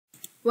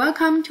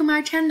Welcome to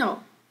my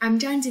channel. I'm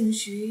Zhang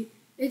Jingxu.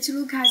 Let's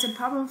look at the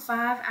problem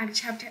 5 at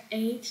chapter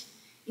 8.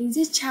 In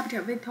this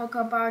chapter, we talk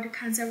about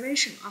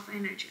conservation of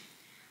energy.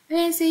 You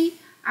can see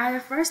at the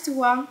first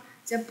one,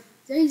 there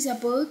is a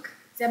book,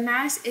 the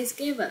mass is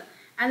given,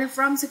 and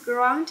from the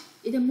ground,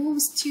 it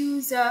moves to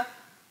the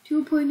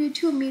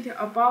 2.2 meter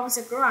above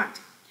the ground.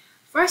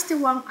 First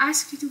one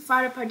asks you to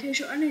find the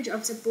potential energy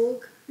of the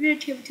book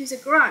relative to the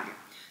ground.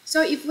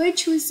 So if we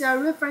choose the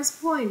reference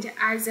point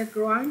as the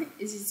ground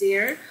is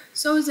there,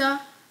 so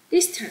the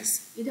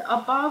distance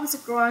above the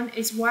ground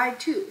is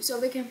y2. So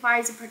we can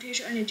find the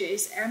potential energy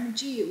is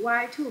mg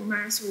y2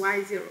 minus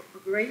y0.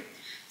 Agree?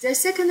 The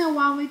second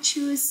one, we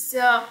choose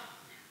the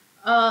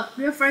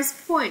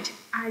reference point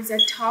at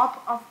the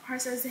top of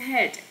person's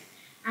head,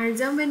 and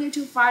then we need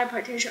to find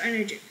potential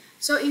energy.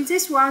 So in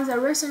this one, the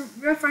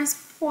reference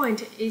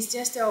point is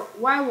just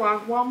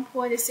y1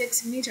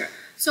 1.6 meter.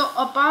 So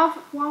above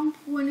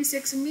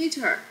 1.6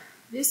 meter,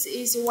 this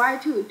is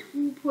y2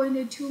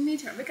 2.2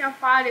 meter. We can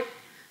find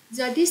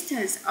the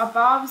distance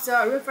above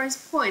the reference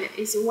point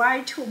is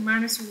y2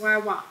 minus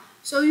y1.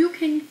 So you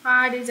can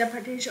find the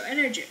potential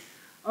energy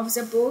of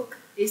the book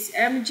is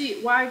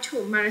mg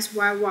y2 minus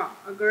y1.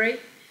 Agree?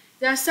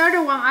 The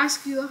third one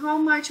asks you how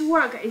much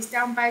work is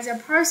done by the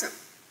person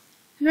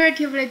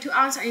relatively to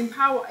answer in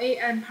power A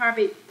and power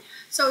B.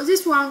 So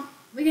this one,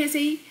 we can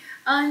see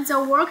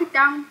the work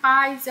done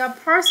by the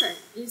person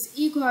is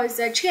equal to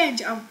the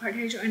change of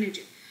potential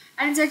energy.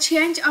 And the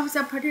change of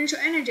the potential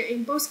energy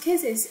in both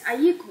cases are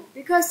equal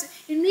because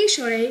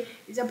initially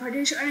the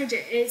potential energy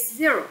is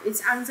 0,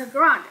 it's on the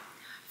ground.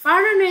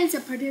 Finally, the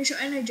potential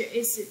energy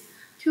is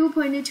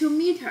 2.2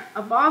 meter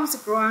above the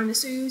ground,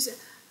 so use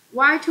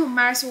y2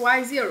 minus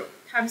y0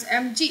 times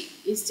mg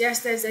is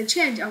just the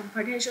change of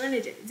potential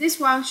energy. This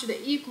one should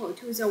equal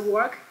to the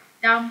work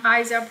done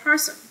by the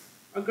person.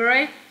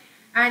 Agree?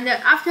 And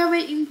after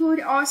we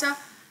include all the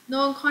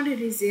known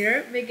quantities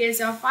there, we get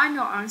the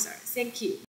final answer. Thank you.